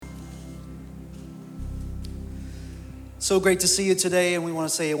So great to see you today, and we want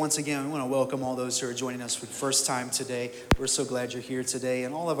to say once again, we want to welcome all those who are joining us for the first time today. We're so glad you're here today,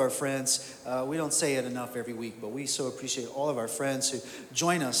 and all of our friends. We don't say it enough every week, but we so appreciate all of our friends who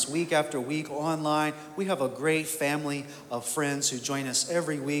join us week after week online. We have a great family of friends who join us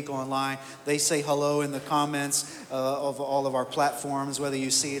every week online. They say hello in the comments of all of our platforms, whether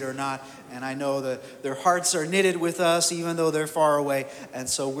you see it or not. And I know that their hearts are knitted with us, even though they're far away. And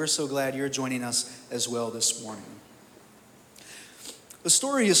so we're so glad you're joining us as well this morning. The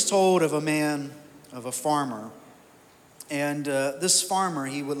story is told of a farmer. And this farmer,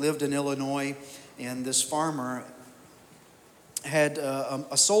 he lived in Illinois, and this farmer had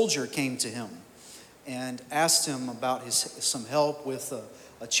a soldier came to him and asked him about some help with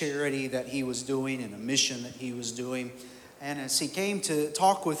a charity that he was doing and a mission that he was doing. And as he came to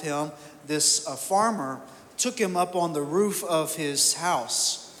talk with him, this farmer took him up on the roof of his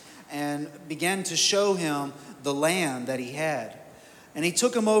house and began to show him the land that he had. And he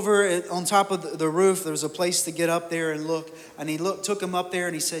took him over on top of the roof. There was a place to get up there and look. And he took him up there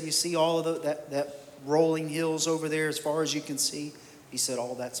and he said, "You see all of that rolling hills over there as far as you can see?" He said,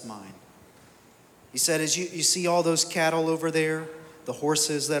 "All that's mine." He said, "As you see all those cattle over there, the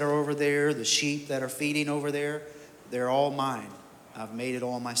horses that are over there, the sheep that are feeding over there, they're all mine. I've made it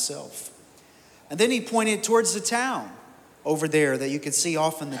all myself." And then he pointed towards the town over there that you could see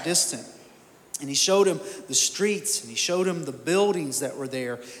off in the distance. And he showed him the streets, and he showed him the buildings that were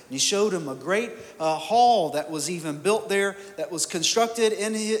there. And he showed him a great hall that was even built there, that was constructed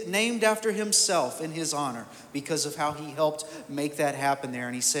named after himself in his honor because of how he helped make that happen there.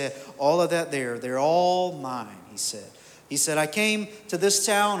 And he said, "All of that there, they're all mine," he said. He said, "I came to this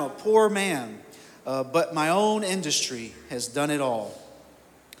town a poor man, but my own industry has done it all."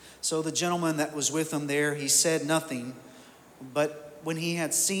 So the gentleman that was with him there, he said nothing, but when he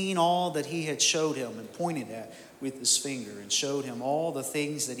had seen all that he had showed him and pointed at with his finger and showed him all the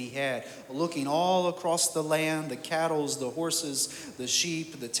things that he had, looking all across the land, the cattle, the horses, the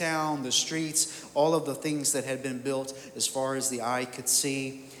sheep, the town, the streets, all of the things that had been built as far as the eye could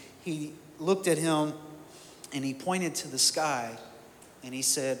see, he looked at him and he pointed to the sky and he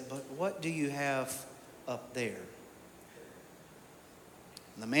said, "But what do you have up there?"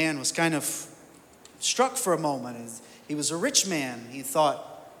 And the man was kind of struck for a moment. He was a rich man. He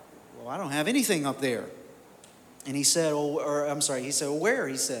thought, "Well, I don't have anything up there." And he said, "Well, where?"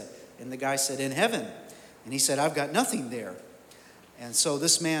 He said. And the guy said, "In heaven." And he said, "I've got nothing there." And so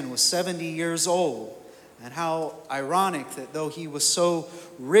this man was 70 years old. And how ironic that though he was so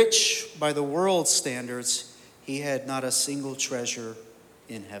rich by the world's standards, he had not a single treasure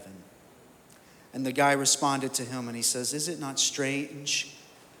in heaven. And the guy responded to him and he says, "Is it not strange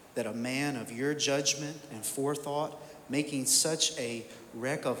that a man of your judgment and forethought, making such a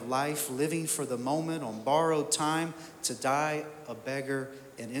wreck of life, living for the moment on borrowed time, to die a beggar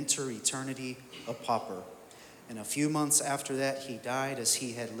and enter eternity a pauper?" And a few months after that, he died as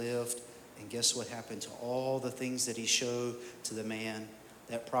he had lived. And guess what happened to all the things that he showed to the man?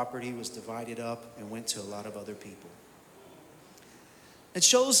 That property was divided up and went to a lot of other people. It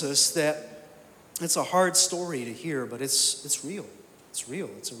shows us that it's a hard story to hear, but it's real. It's real.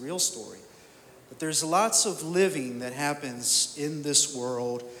 It's a real story. But there's lots of living that happens in this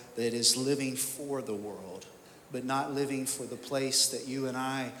world that is living for the world, but not living for the place that you and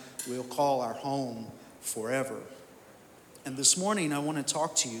I will call our home forever. And this morning I want to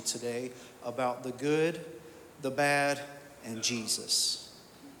talk to you today about the good, the bad, and Jesus.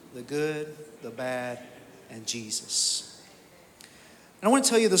 The good, the bad, and Jesus. And I want to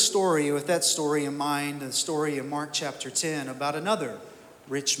tell you the story with that story in mind, the story in Mark chapter 10 about another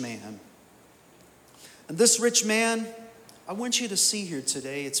rich man. And this rich man, I want you to see here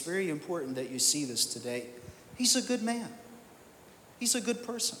today, it's very important that you see this today. He's a good man. He's a good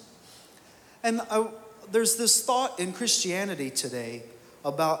person. And there's this thought in Christianity today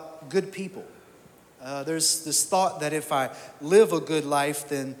about good people. There's this thought that if I live a good life,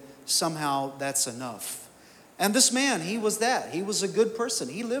 then somehow that's enough. And this man, he was that. He was a good person.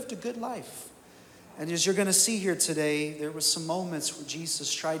 He lived a good life. And as you're going to see here today, there were some moments where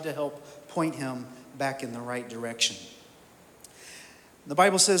Jesus tried to help point him back in the right direction. The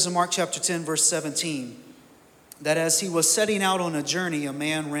Bible says in Mark chapter 10, verse 17, that as he was setting out on a journey, a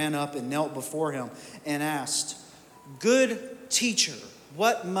man ran up and knelt before him and asked, "Good teacher,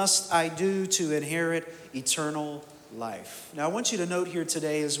 what must I do to inherit eternal life?" Now I want you to note here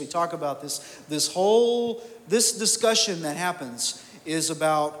today as we talk about this discussion that happens is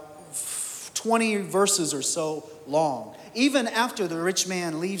about 20 verses or so long. Even after the rich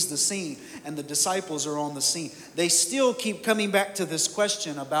man leaves the scene and the disciples are on the scene, they still keep coming back to this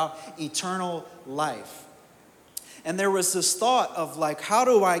question about eternal life. And there was this thought of like, how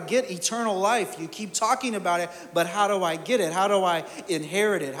do I get eternal life? You keep talking about it, but how do I get it? How do I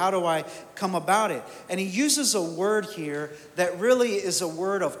inherit it? How do I come about it? And he uses a word here that really is a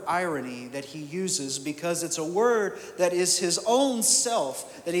word of irony that he uses, because it's a word that is his own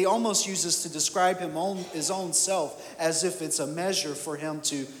self, that he almost uses to describe his own self as if it's a measure for him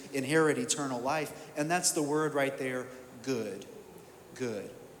to inherit eternal life. And that's the word right there, good. Good.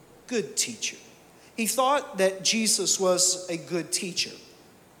 Good teacher. He thought that Jesus was a good teacher.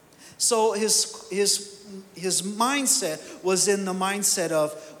 So his mindset was in the mindset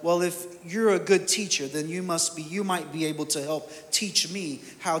of, well, if you're a good teacher, then you might be able to help teach me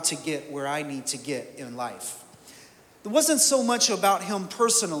how to get where I need to get in life. It wasn't so much about him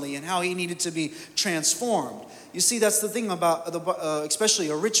personally and how he needed to be transformed. You see, that's the thing about, especially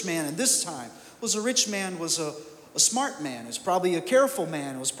a rich man in this time, was a rich man was a smart man. He was probably a careful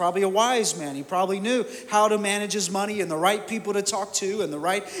man. He was probably a wise man. He probably knew how to manage his money and the right people to talk to and the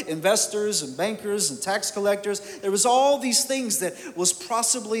right investors and bankers and tax collectors. There was all these things that was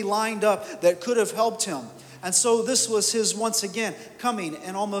possibly lined up that could have helped him. And so this was his, once again, coming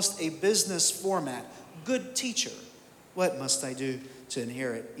in almost a business format. Good teacher, what must I do to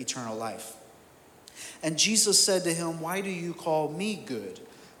inherit eternal life? And Jesus said to him, why do you call me good?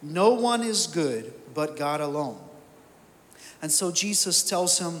 No one is good but God alone. And so Jesus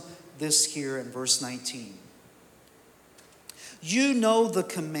tells him this here in verse 19. You know the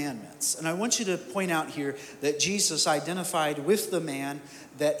commandments. And I want you to point out here that Jesus identified with the man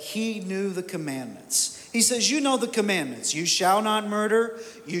that he knew the commandments. He says, you know the commandments. You shall not murder.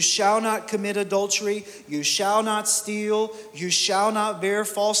 You shall not commit adultery. You shall not steal. You shall not bear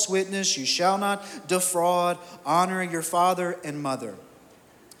false witness. You shall not defraud. Honor your father and mother.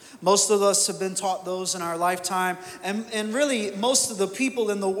 Most of us have been taught those in our lifetime. And really, most of the people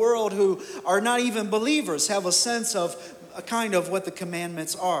in the world who are not even believers have a sense of a kind of what the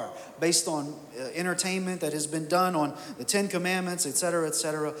commandments are, based on entertainment that has been done on the 10 Commandments, etc.,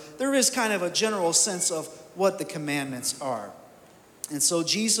 etc. There is kind of a general sense of what the commandments are. And so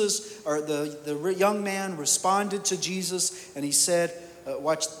the young man responded to Jesus, and he said,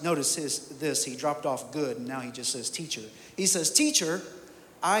 notice this, he dropped off good, and now he just says teacher. He says, teacher,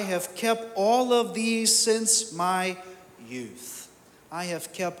 I have kept all of these since my youth. I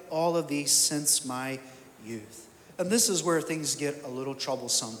have kept all of these since my youth. And this is where things get a little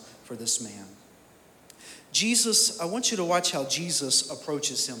troublesome for this man. I want you to watch how Jesus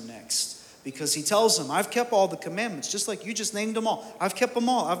approaches him next. Because he tells him, I've kept all the commandments, just like you just named them all. I've kept them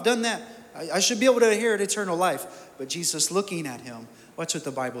all. I've done that. I should be able to inherit eternal life. But Jesus looking at him, watch what the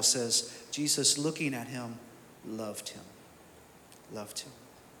Bible says. Jesus looking at him, loved him. Loved him.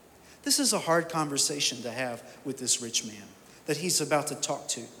 This is a hard conversation to have with this rich man that he's about to talk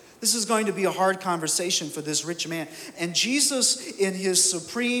to. This is going to be a hard conversation for this rich man. And Jesus, in his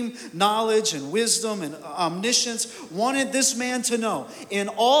supreme knowledge and wisdom and omniscience, wanted this man to know, in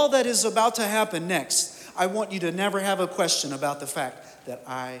all that is about to happen next, I want you to never have a question about the fact that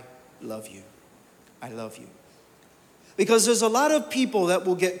I love you. I love you. Because there's a lot of people that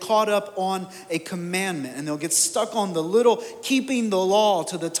will get caught up on a commandment, and they'll get stuck on the little, keeping the law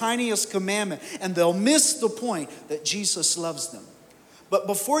to the tiniest commandment, and they'll miss the point that Jesus loves them. But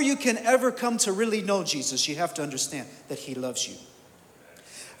before you can ever come to really know Jesus, you have to understand that he loves you.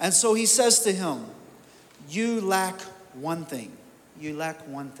 And so he says to him, you lack one thing. You lack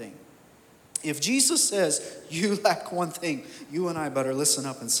one thing. If Jesus says you lack one thing, you and I better listen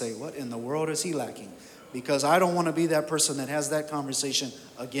up and say, what in the world is he lacking? Because I don't want to be that person that has that conversation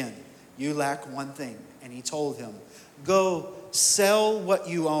again. You lack one thing. And he told him, go sell what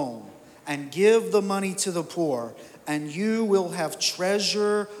you own and give the money to the poor, and you will have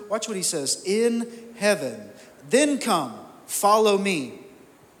treasure, watch what he says, in heaven. Then come, follow me.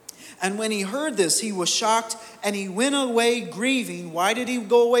 And when he heard this, he was shocked, and he went away grieving. Why did he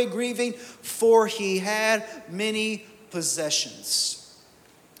go away grieving? For he had many possessions.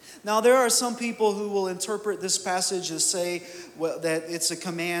 Now, there are some people who will interpret this passage as say that it's a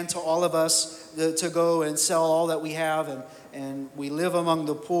command to all of us to go and sell all that we have, and we live among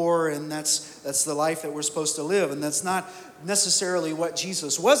the poor, and that's the life that we're supposed to live. And that's not necessarily what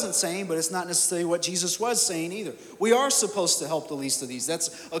Jesus wasn't saying, but it's not necessarily what Jesus was saying either. We are supposed to help the least of these.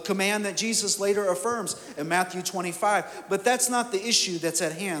 That's a command that Jesus later affirms in Matthew 25. But that's not the issue that's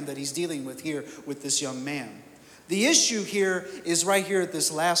at hand that he's dealing with here with this young man. The issue here is right here at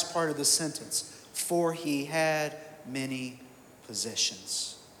this last part of the sentence. For he had many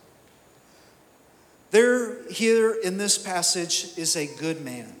possessions. There, here in this passage, is a good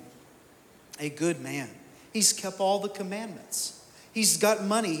man. A good man. He's kept all the commandments. He's got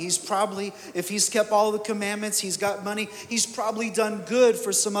money. He's probably, if he's kept all the commandments, he's got money. He's probably done good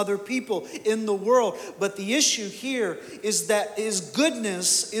for some other people in the world. But the issue here is that his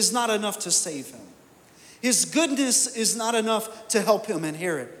goodness is not enough to save him. His goodness is not enough to help him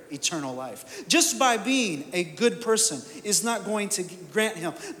inherit eternal life. Just by being a good person is not going to grant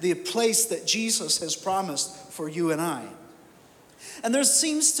him the place that Jesus has promised for you and I. And there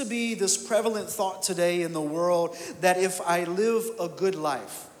seems to be this prevalent thought today in the world that if I live a good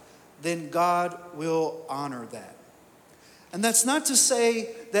life, then God will honor that. And that's not to say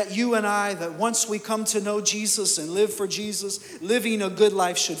that you and I, that once we come to know Jesus and live for Jesus, living a good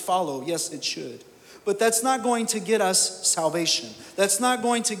life should follow. Yes, it should. But that's not going to get us salvation. That's not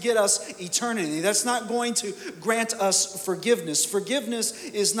going to get us eternity. That's not going to grant us forgiveness. Forgiveness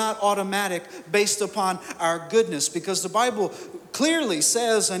is not automatic based upon our goodness, because the Bible clearly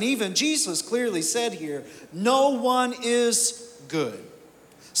says, and even Jesus clearly said here, no one is good.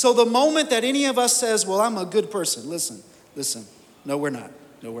 So the moment that any of us says, well, I'm a good person, listen, no, we're not.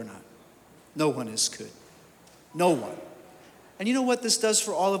 No, we're not. No one is good. No one. And you know what this does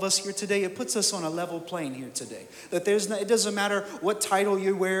for all of us here today? It puts us on a level plane here today. That it doesn't matter what title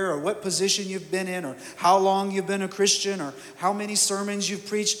you wear or what position you've been in or how long you've been a Christian or how many sermons you've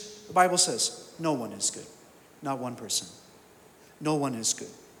preached. The Bible says no one is good. Not one person. No one is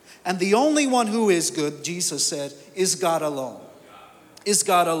good. And the only one who is good, Jesus said, is God alone. Is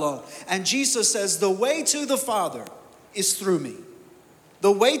God alone. And Jesus says the way to the Father is through me.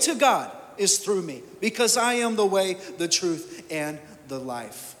 The way to God is through me, because I am the way, the truth, and the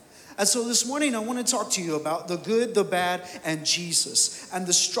life. And so this morning I want to talk to you about the good, the bad, and Jesus, and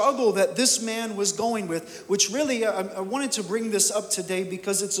the struggle that this man was going with, which really I wanted to bring this up today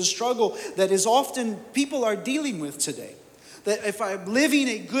because it's a struggle that is often people are dealing with today. That if I'm living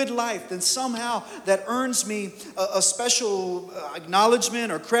a good life, then somehow that earns me a special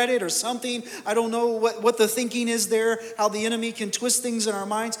acknowledgement or credit or something. I don't know what the thinking is there, how the enemy can twist things in our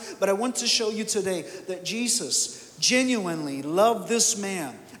minds. But I want to show you today that Jesus genuinely loved this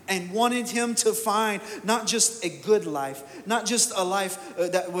man and wanted him to find not just a good life, not just a life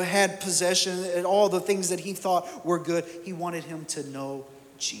that had possession and all the things that he thought were good. He wanted him to know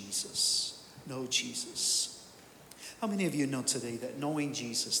Jesus. Know Jesus. How many of you know today that knowing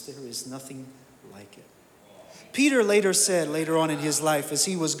Jesus, there is nothing like it? Peter later on in his life, as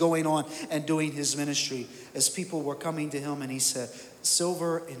he was going on and doing his ministry, as people were coming to him, and he said,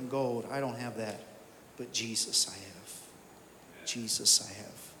 silver and gold, I don't have that, but Jesus I have. Jesus I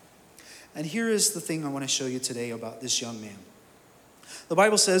have. And here is the thing I want to show you today about this young man. The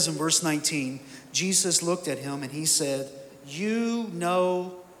Bible says in verse 19, Jesus looked at him and he said, you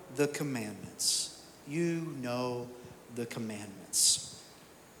know the commandments. You know the commandments.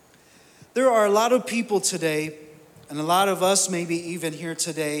 There are a lot of people today, and a lot of us maybe even here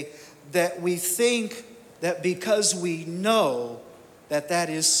today, that we think that because we know that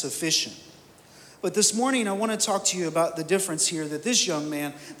is sufficient. But this morning I want to talk to you about the difference here that this young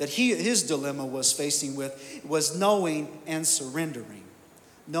man, that his dilemma was facing with, was knowing and surrendering.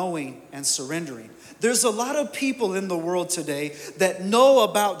 Knowing and surrendering. There's a lot of people in the world today that know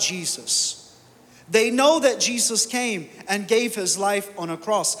about Jesus. They know that Jesus came and gave his life on a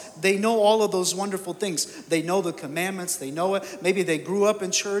cross. They know all of those wonderful things. They know the commandments. They know it. Maybe they grew up in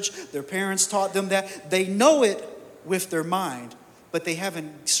church. Their parents taught them that. They know it with their mind, but they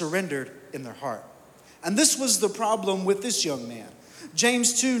haven't surrendered in their heart. And this was the problem with this young man.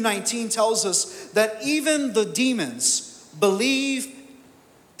 James 2:19 tells us that even the demons believe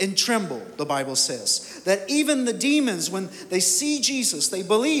and tremble, the Bible says. That even the demons, when they see Jesus, they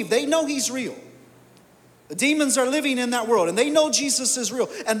believe, they know he's real. The demons are living in that world, and they know Jesus is real,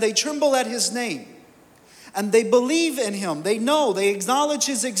 and they tremble at his name. And they believe in him. They know, they acknowledge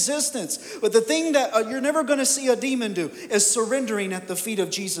his existence. But the thing that you're never going to see a demon do is surrendering at the feet of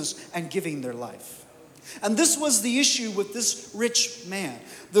Jesus and giving their life. And this was the issue with this rich man.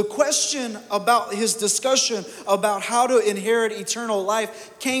 The question about his discussion about how to inherit eternal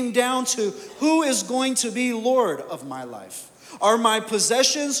life came down to who is going to be Lord of my life. Are my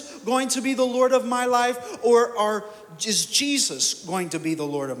possessions going to be the Lord of my life, or is Jesus going to be the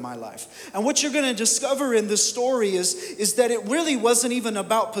Lord of my life? And what you're going to discover in this story is that it really wasn't even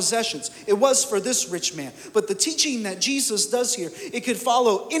about possessions. It was for this rich man. But the teaching that Jesus does here, it could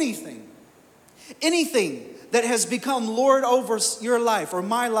follow anything. Anything that has become Lord over your life or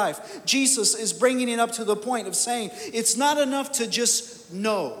my life. Jesus is bringing it up to the point of saying it's not enough to just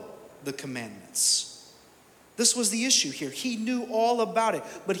know the commandments. This was the issue here. He knew all about it,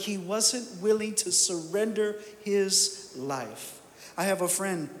 but he wasn't willing to surrender his life. I have a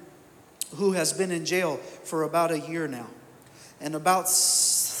friend who has been in jail for about a year now. And about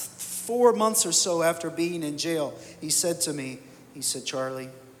 4 months or so after being in jail, he said to me, he said, Charlie,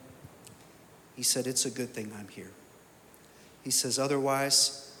 he said, it's a good thing I'm here. He says,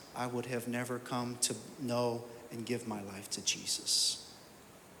 otherwise, I would have never come to know and give my life to Jesus.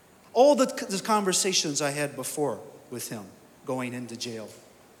 All the conversations I had before with him going into jail,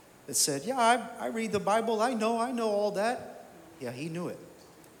 it said, yeah, I read the Bible, I know all that. Yeah, he knew it.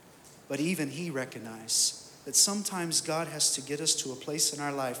 But even he recognized that sometimes God has to get us to a place in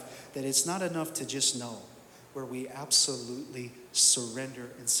our life that it's not enough to just know, where we absolutely surrender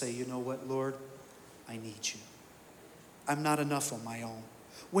and say, you know what, Lord, I need you. I'm not enough on my own.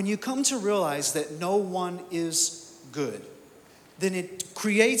 When you come to realize that no one is good, then it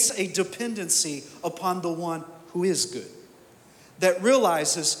creates a dependency upon the one who is good. That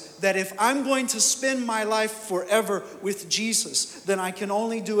realizes that if I'm going to spend my life forever with Jesus, then I can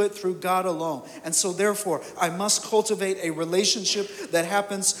only do it through God alone. And so therefore, I must cultivate a relationship that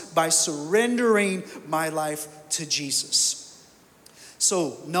happens by surrendering my life to Jesus.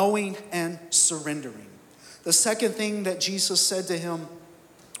 So, knowing and surrendering. The second thing that Jesus said to him,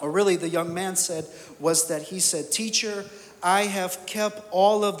 or really the young man said, was that he said, Teacher, I have kept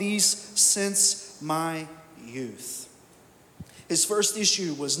all of these since my youth. His first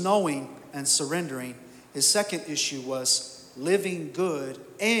issue was knowing and surrendering. His second issue was living good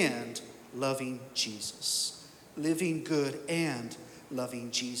and loving Jesus. Living good and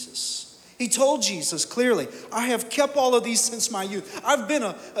loving Jesus. He told Jesus clearly, I have kept all of these since my youth.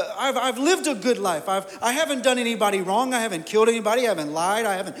 I've lived a good life. I haven't done anybody wrong. I haven't killed anybody. I haven't lied.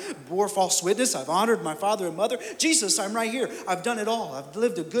 I haven't bore false witness. I've honored my father and mother. Jesus, I'm right here. I've done it all. I've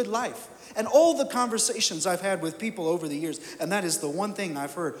lived a good life. And all the conversations I've had with people over the years, and that is the one thing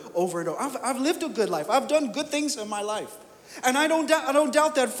I've heard over and over. I've lived a good life. I've done good things in my life. And I don't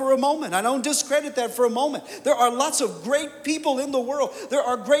doubt that for a moment. I don't discredit that for a moment. There are lots of great people in the world. There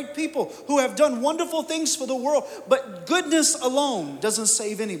are great people who have done wonderful things for the world. But goodness alone doesn't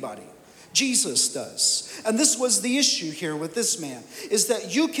save anybody. Jesus does. And this was the issue here with this man, is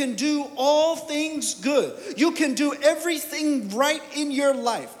that you can do all things good. You can do everything right in your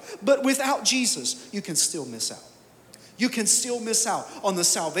life. But without Jesus, you can still miss out. You can still miss out on the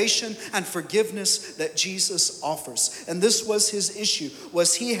salvation and forgiveness that Jesus offers. And this was his issue,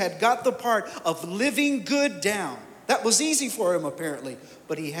 was he had got the part of living good down. That was easy for him apparently,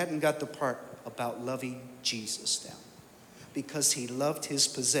 but he hadn't got the part about loving Jesus down, because he loved his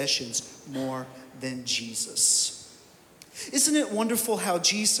possessions more than Jesus. Isn't it wonderful how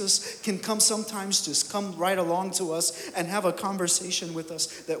Jesus can come sometimes, just come right along to us and have a conversation with us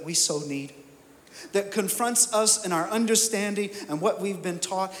that we so need? That confronts us in our understanding and what we've been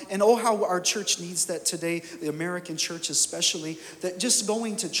taught. And oh, how our church needs that today, the American church especially, that just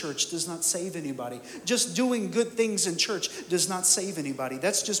going to church does not save anybody. Just doing good things in church does not save anybody.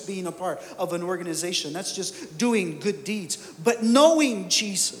 That's just being a part of an organization. That's just doing good deeds. But knowing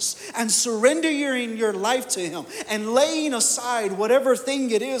Jesus and surrendering your life to him and laying aside whatever thing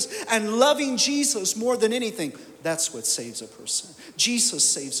it is and loving Jesus more than anything, that's what saves a person. Jesus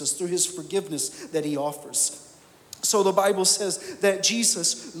saves us through his forgiveness that he offers. So the Bible says that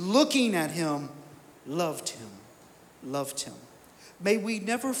Jesus, looking at him, loved him. Loved him. May we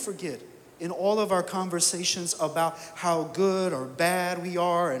never forget in all of our conversations about how good or bad we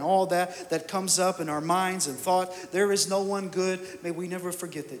are and all that comes up in our minds and thought, there is no one good. May we never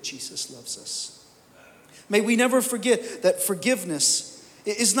forget that Jesus loves us. May we never forget that forgiveness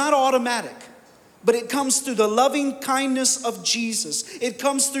is not automatic. But it comes through the loving kindness of Jesus. It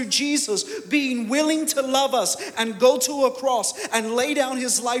comes through Jesus being willing to love us and go to a cross and lay down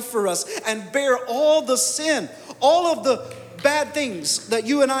his life for us and bear all the sin, all of the bad things that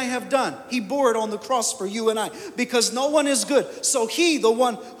you and I have done. He bore it on the cross for you and I, because no one is good. So he, the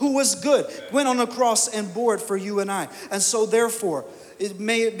one who was good, went on the cross and bore it for you and I. And so therefore,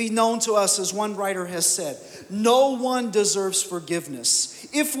 may it be known to us, as one writer has said, no one deserves forgiveness.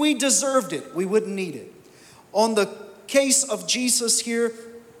 If we deserved it, we wouldn't need it. On the case of Jesus here,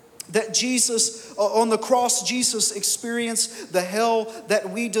 that Jesus, on the cross, Jesus experienced the hell that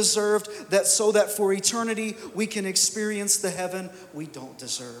we deserved, that so that for eternity we can experience the heaven we don't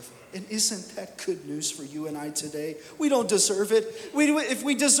deserve. And isn't that good news for you and I today? We don't deserve it. If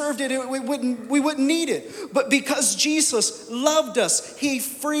we deserved it, we wouldn't need it. But because Jesus loved us, he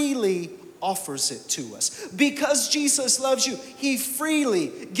freely offers it to us. Because Jesus loves you, he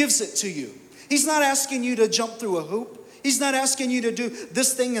freely gives it to you. He's not asking you to jump through a hoop. He's not asking you to do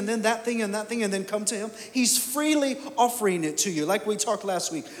this thing and then that thing and that thing and then come to him. He's freely offering it to you. Like we talked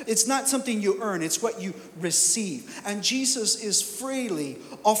last week. It's not something you earn. It's what you receive. And Jesus is freely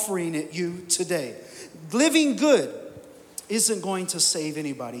offering it you today. Living good isn't going to save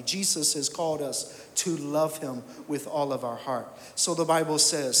anybody. Jesus has called us to love him with all of our heart. So the Bible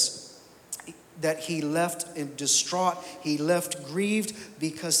says that he left distraught, he left grieved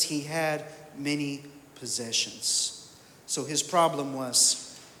because he had many possessions. So his problem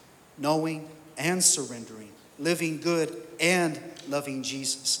was knowing and surrendering, living good and loving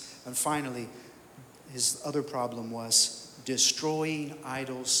Jesus. And finally, his other problem was destroying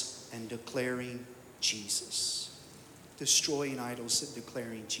idols and declaring Jesus. Destroying idols and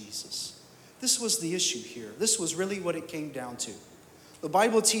declaring Jesus. This was the issue here. This was really what it came down to. The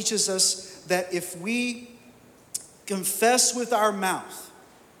Bible teaches us that if we confess with our mouth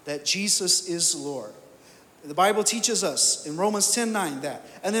that Jesus is Lord, the Bible teaches us in Romans 10:9 that,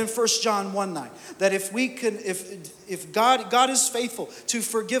 and then 1 John 1:9, that if God is faithful to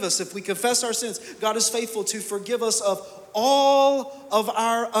forgive us, if we confess our sins, God is faithful to forgive us of all of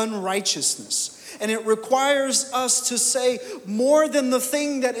our unrighteousness. And it requires us to say more than the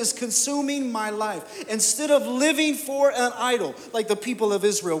thing that is consuming my life. Instead of living for an idol, like the people of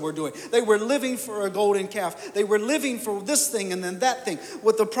Israel were doing. They were living for a golden calf. They were living for this thing and then that thing.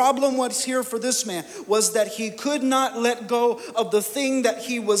 What the problem was here for this man was that he could not let go of the thing that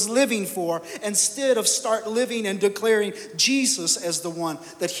he was living for, instead of start living and declaring Jesus as the one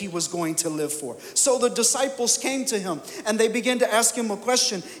that he was going to live for. So the disciples came to him and they began to ask him a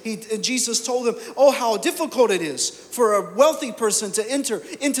question. Jesus told them, oh, how difficult it is for a wealthy person to enter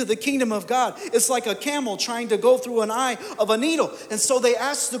into the kingdom of God. It's like a camel trying to go through an eye of a needle. And so they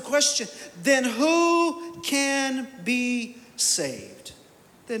asked the question, then who can be saved?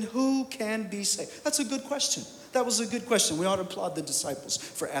 Then who can be saved? That's a good question. That was a good question. We ought to applaud the disciples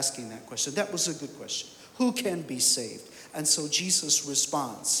for asking that question. That was a good question. Who can be saved? And so Jesus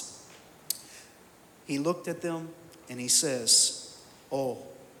responds. He looked at them and he says, oh,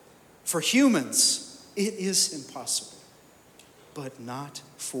 for humans, it is impossible, but not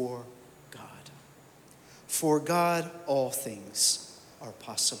for God. For God, all things are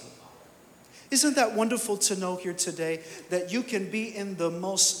possible. Isn't that wonderful to know here today that you can be in the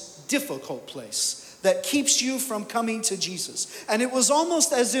most difficult place that keeps you from coming to Jesus? And it was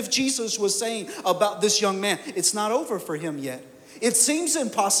almost as if Jesus was saying about this young man, it's not over for him yet. It seems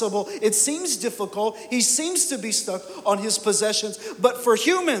impossible. It seems difficult. He seems to be stuck on his possessions. But for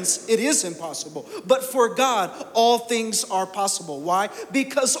humans, it is impossible. But for God, all things are possible. Why?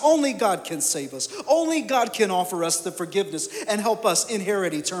 Because only God can save us. Only God can offer us the forgiveness and help us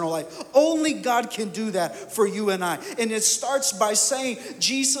inherit eternal life. Only God can do that for you and I. And it starts by saying,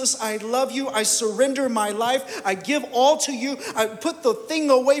 Jesus, I love you. I surrender my life. I give all to you. I put the thing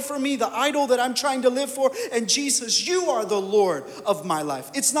away from me, the idol that I'm trying to live for. And Jesus, you are the Lord of my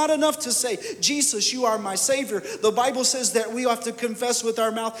life. It's not enough to say, Jesus, you are my Savior. The Bible says that we have to confess with our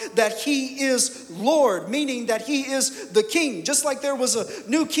mouth that he is Lord, meaning that he is the King. Just like there was a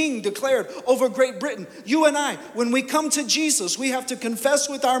new king declared over Great Britain. You and I, when we come to Jesus, we have to confess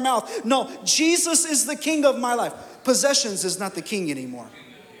with our mouth, no, Jesus is the King of my life. Possessions is not the king anymore.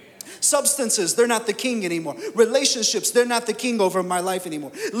 Substances, they're not the king anymore. Relationships, they're not the king over my life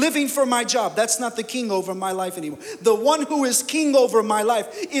anymore. Living for my job, that's not the king over my life anymore. The one who is king over my life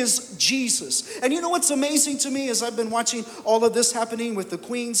is Jesus. And you know what's amazing to me as I've been watching all of this happening with the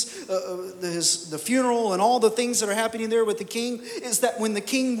Queen's, the funeral and all the things that are happening there with the king, is that when the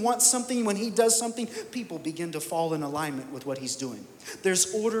king wants something, when he does something, people begin to fall in alignment with what he's doing.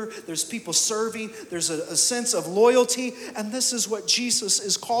 There's order, there's people serving, there's a sense of loyalty, and this is what Jesus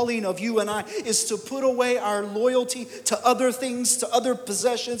is calling of you and I, is to put away our loyalty to other things, to other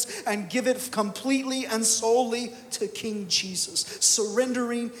possessions, and give it completely and solely to King Jesus,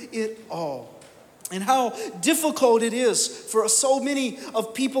 surrendering it all. And how difficult it is for so many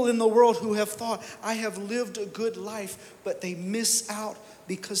of people in the world who have thought, I have lived a good life, but they miss out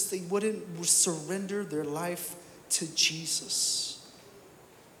because they wouldn't surrender their life to Jesus.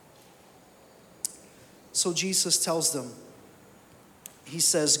 So Jesus tells them, he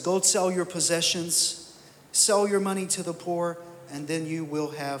says, go sell your possessions, sell your money to the poor, and then you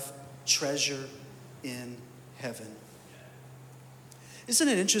will have treasure in heaven. Isn't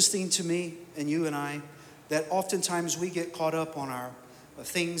it interesting to me and you and I that oftentimes we get caught up on our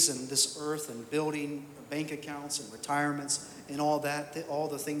things in this earth and building bank accounts and retirements and all that, all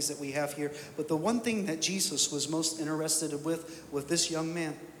the things that we have here. But the one thing that Jesus was most interested with this young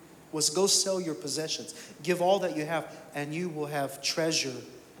man was go sell your possessions. Give all that you have, and you will have treasure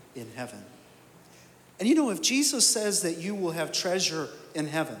in heaven. And you know, if Jesus says that you will have treasure in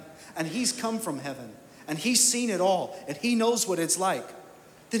heaven, and he's come from heaven, and he's seen it all, and he knows what it's like,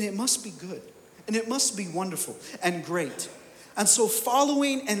 then it must be good, and it must be wonderful and great. And so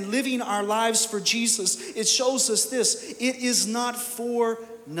following and living our lives for Jesus, it shows us this. It is not for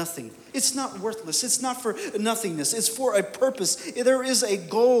nothing. It's not worthless. It's not for nothingness. It's for a purpose. There is a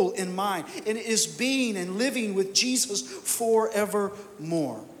goal in mind, and it is being and living with Jesus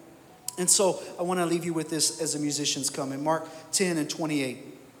forevermore. And so I want to leave you with this as the musicians come. In Mark 10 and 28,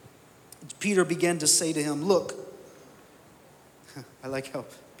 Peter began to say to him, look, I like how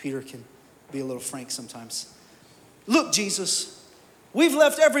Peter can be a little frank sometimes. Look, Jesus, we've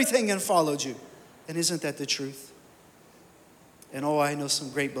left everything and followed you. And isn't that the truth? And oh, I know some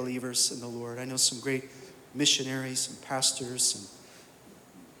great believers in the Lord. I know some great missionaries and pastors and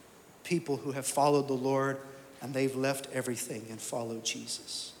people who have followed the Lord, and they've left everything and followed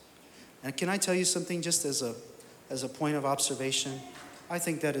Jesus. And can I tell you something just as a point of observation? I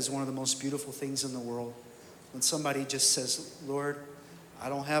think that is one of the most beautiful things in the world. When somebody just says, Lord, I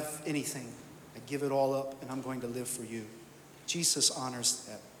don't have anything. I give it all up and I'm going to live for you. Jesus honors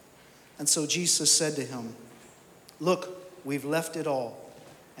that. And so Jesus said to him, look, we've left it all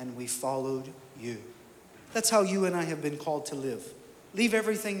and we followed you. That's how you and I have been called to live. Leave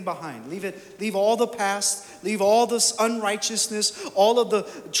everything behind. Leave all the past. Leave all this unrighteousness, all of the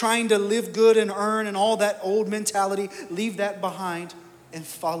trying to live good and earn and all that old mentality. Leave that behind and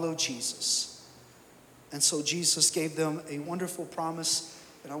follow Jesus. And so Jesus gave them a wonderful promise.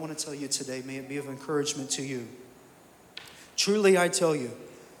 And I want to tell you today, may it be of encouragement to you. Truly, I tell you,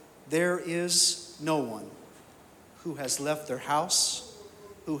 there is no one who has left their house,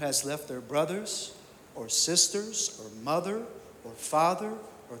 who has left their brothers or sisters or mother or father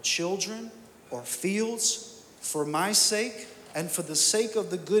or children or fields for my sake and for the sake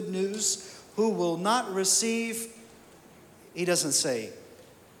of the good news, who will not receive, he doesn't say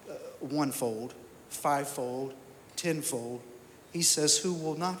onefold, fivefold, tenfold. He says, who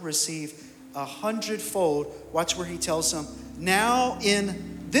will not receive 100-fold. Watch where he tells them, now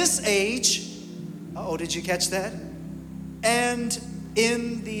in this age, did you catch that? And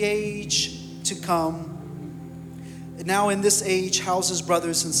in the age to come. Now in this age, houses,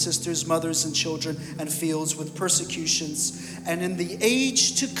 brothers and sisters, mothers and children, and fields with persecutions. And in the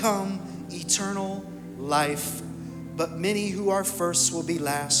age to come, eternal life. But many who are first will be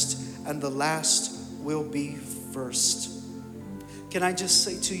last, and the last will be first. Can I just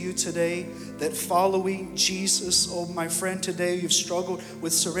say to you today that following Jesus, oh my friend, today you've struggled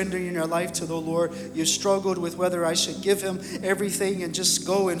with surrendering your life to the Lord. You've struggled with whether I should give him everything and just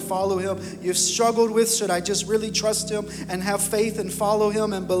go and follow him. You've struggled with, should I just really trust him and have faith and follow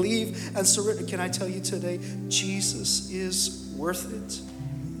him and believe and surrender? Can I tell you today, Jesus is worth it.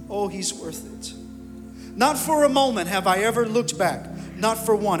 Oh, he's worth it. Not for a moment have I ever looked back, not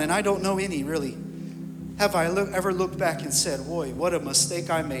for one, and I don't know any really. Have I ever looked back and said, boy, what a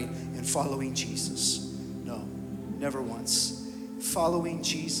mistake I made in following Jesus? No, never once. Following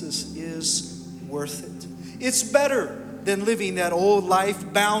Jesus is worth it. It's better than living that old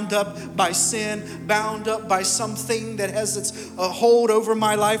life bound up by sin, bound up by something that has its hold over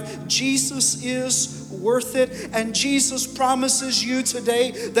my life. Jesus is worth it. And Jesus promises you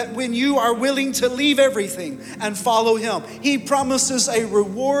today that when you are willing to leave everything and follow him, he promises a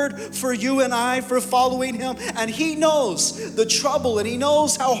reward for you and I for following him. And he knows the trouble, and he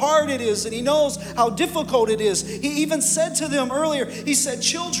knows how hard it is, and he knows how difficult it is. He even said to them earlier, he said,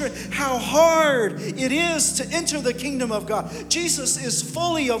 children, how hard it is to enter the kingdom of God. Jesus is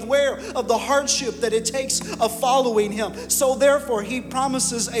fully aware of the hardship that it takes of following him. So therefore, he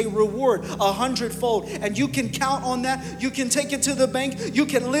promises a reward 100-fold. And you can count on that. You can take it to the bank. You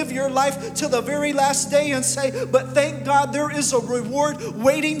can live your life to the very last day and say, but thank God there is a reward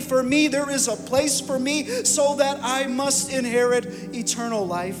waiting for me. There is a place for me so that I must inherit eternal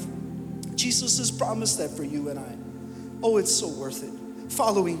life. Jesus has promised that for you and I. Oh, it's so worth it.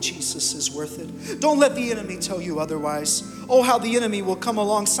 Following Jesus is worth it. Don't let the enemy tell you otherwise. Oh, how the enemy will come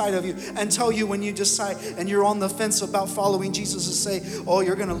alongside of you and tell you when you decide and you're on the fence about following Jesus and say, oh,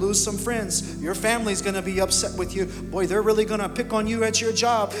 you're going to lose some friends. Your family's going to be upset with you. Boy, they're really going to pick on you at your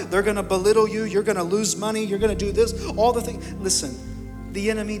job. They're going to belittle you. You're going to lose money. You're going to do this, all the things. Listen, the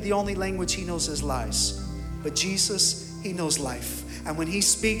enemy, the only language he knows is lies. But Jesus, he knows life. And when he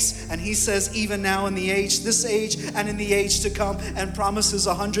speaks and he says, even now in the age, this age and in the age to come, and promises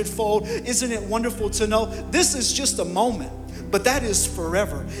 100-fold, isn't it wonderful to know this is just a moment, but that is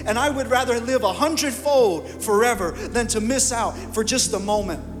forever. And I would rather live 100-fold forever than to miss out for just a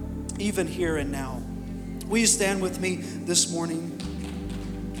moment, even here and now. Will you stand with me this morning?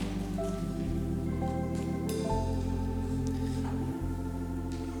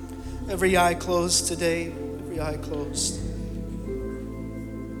 Every eye closed today, every eye closed.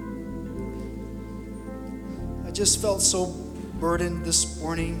 I just felt so burdened this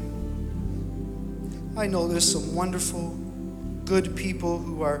morning. I know there's some wonderful, good people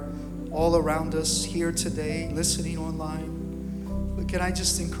who are all around us here today, listening online. But can I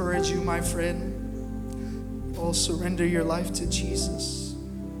just encourage you, my friend? Oh, surrender your life to Jesus.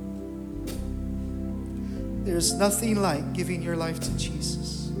 There's nothing like giving your life to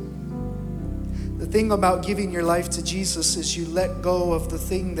Jesus. The thing about giving your life to Jesus is you let go of the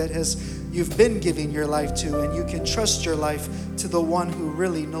thing that you've been giving your life to, and you can trust your life to the one who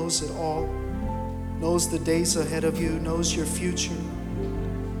really knows it all, knows the days ahead of you, knows your future.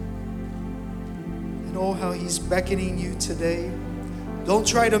 And oh, how he's beckoning you today. Don't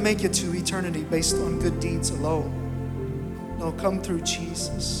try to make it to eternity based on good deeds alone. No, come through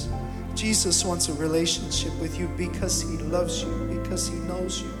Jesus. Jesus wants a relationship with you because he loves you, because he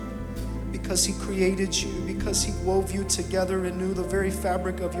knows you, because he created you, because he wove you together and knew the very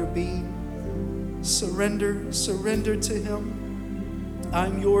fabric of your being. Surrender to him.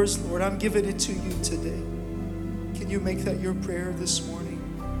 I'm yours, Lord. I'm giving it to you today. Can you make that your prayer this morning?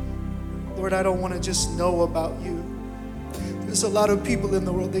 Lord, I don't want to just know about you. There's a lot of people in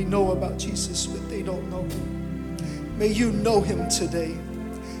the world, they know about Jesus, but they don't know him. May you know him today.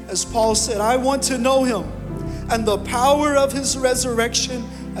 As Paul said, I want to know him and the power of his resurrection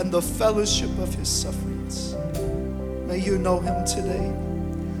and the fellowship of his sufferings. May you know him today.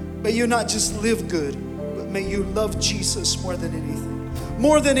 May you not just live good, but may you love Jesus more than anything.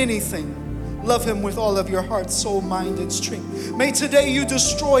 More than anything, love him with all of your heart, soul, mind, and strength. May today you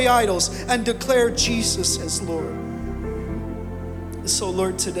destroy idols and declare Jesus as Lord. So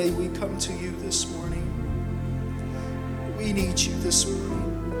Lord, today we come to you this morning. We need you this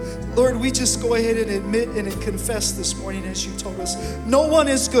morning. Lord, we just go ahead and admit and confess this morning, as you told us, no one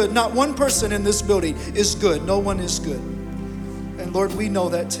is good. Not one person in this building is good. No one is good. And Lord, we know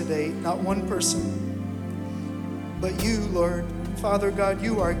that today. Not one person. But you, Lord, Father God,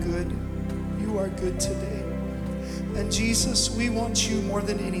 you are good. You are good today. And Jesus, we want you more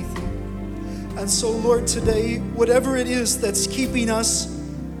than anything. And so, Lord, today, whatever it is that's keeping us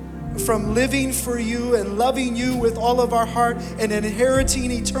from living for you and loving you with all of our heart and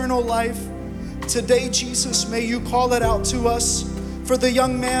inheriting eternal life, today, Jesus, may you call it out to us. For the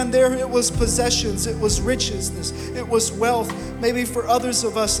young man there, it was possessions, it was riches, it was wealth. Maybe for others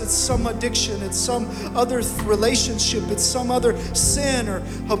of us, it's some addiction, it's some other relationship, it's some other sin or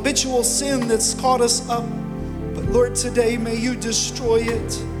habitual sin that's caught us up. But Lord, today, may you destroy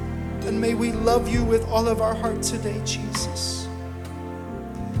it, and may we love you with all of our heart today, Jesus.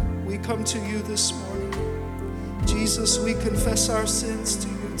 We come to you this morning. Jesus, we confess our sins to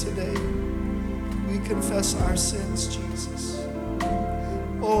you today. We confess our sins, Jesus.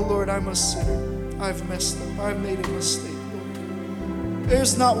 Oh, Lord, I'm a sinner. I've messed up. I've made a mistake, Lord.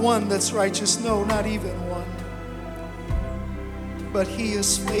 There's not one that's righteous. No, not even one. But he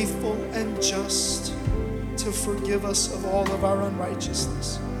is faithful and just to forgive us of all of our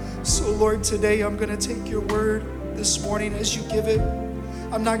unrighteousness. So, Lord, today I'm going to take your word this morning as you give it.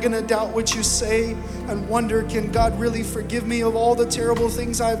 I'm not going to doubt what you say and wonder, can God really forgive me of all the terrible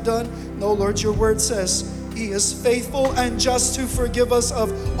things I've done? No, Lord, your word says he is faithful and just to forgive us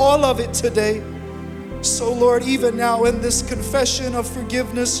of all of it today. So, Lord, even now in this confession of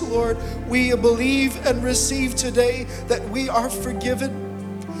forgiveness, Lord, we believe and receive today that we are forgiven.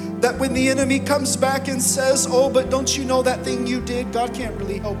 That when the enemy comes back and says, oh, but don't you know that thing you did? God can't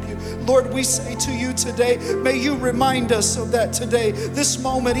really help you. Lord, we say to you today, may you remind us of that today, this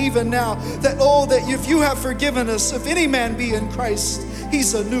moment, even now, that, oh, that if you have forgiven us, if any man be in Christ,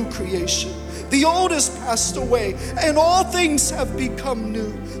 he's a new creation. The old has passed away and all things have become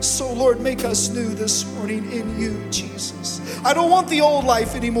new. So, Lord, make us new this morning in you, Jesus. I don't want the old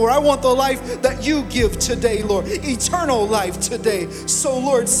life anymore. I want the life that you give today, Lord. Eternal life today. So,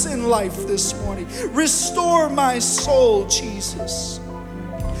 Lord, send life this morning. Restore my soul, Jesus.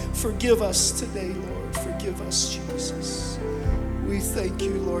 Forgive us today, Lord. Forgive us, Jesus. We thank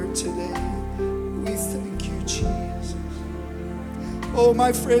you, Lord, today. We thank you, Jesus. Oh,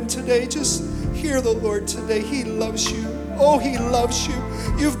 my friend, today, just hear the Lord today. He loves you. Oh, he loves you.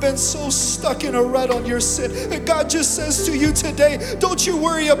 You've been so stuck in a rut on your sin. And God just says to you today, don't you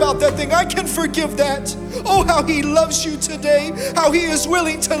worry about that thing. I can forgive that. Oh, how he loves you today. How he is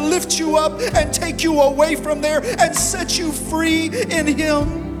willing to lift you up and take you away from there and set you free in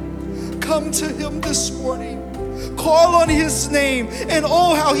him. Come to him this morning. Call on his name, and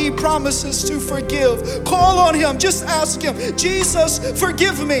oh, how he promises to forgive. Call on him. Just ask him, Jesus,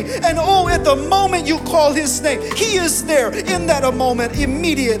 forgive me. And oh, at the moment you call his name, he is there in that moment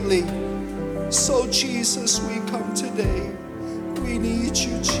immediately. So, Jesus, we come today. We need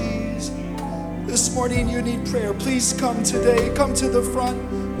you, Jesus. This morning you need prayer, please come today. Come to the front.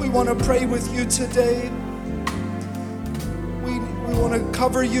 We want to pray with you today. We want to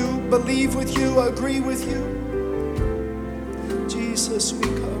cover you, believe with you, agree with you. Jesus, we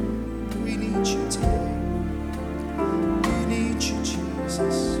come. We need you today. We need you,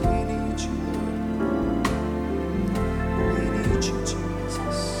 Jesus. We need you, Lord. We need you,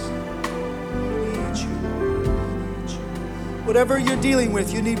 Jesus. We need you, Lord. We need you. Whatever you're dealing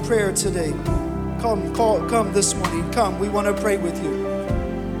with, you need prayer today. Come this morning. Come, we want to pray with you.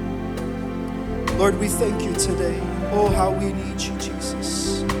 Lord, we thank you today. Oh, how we need you,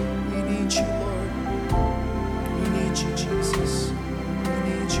 Jesus. We need you, Lord. We need you, Jesus. We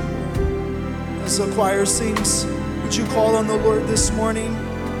need you, Lord. As the choir sings, would you call on the Lord this morning?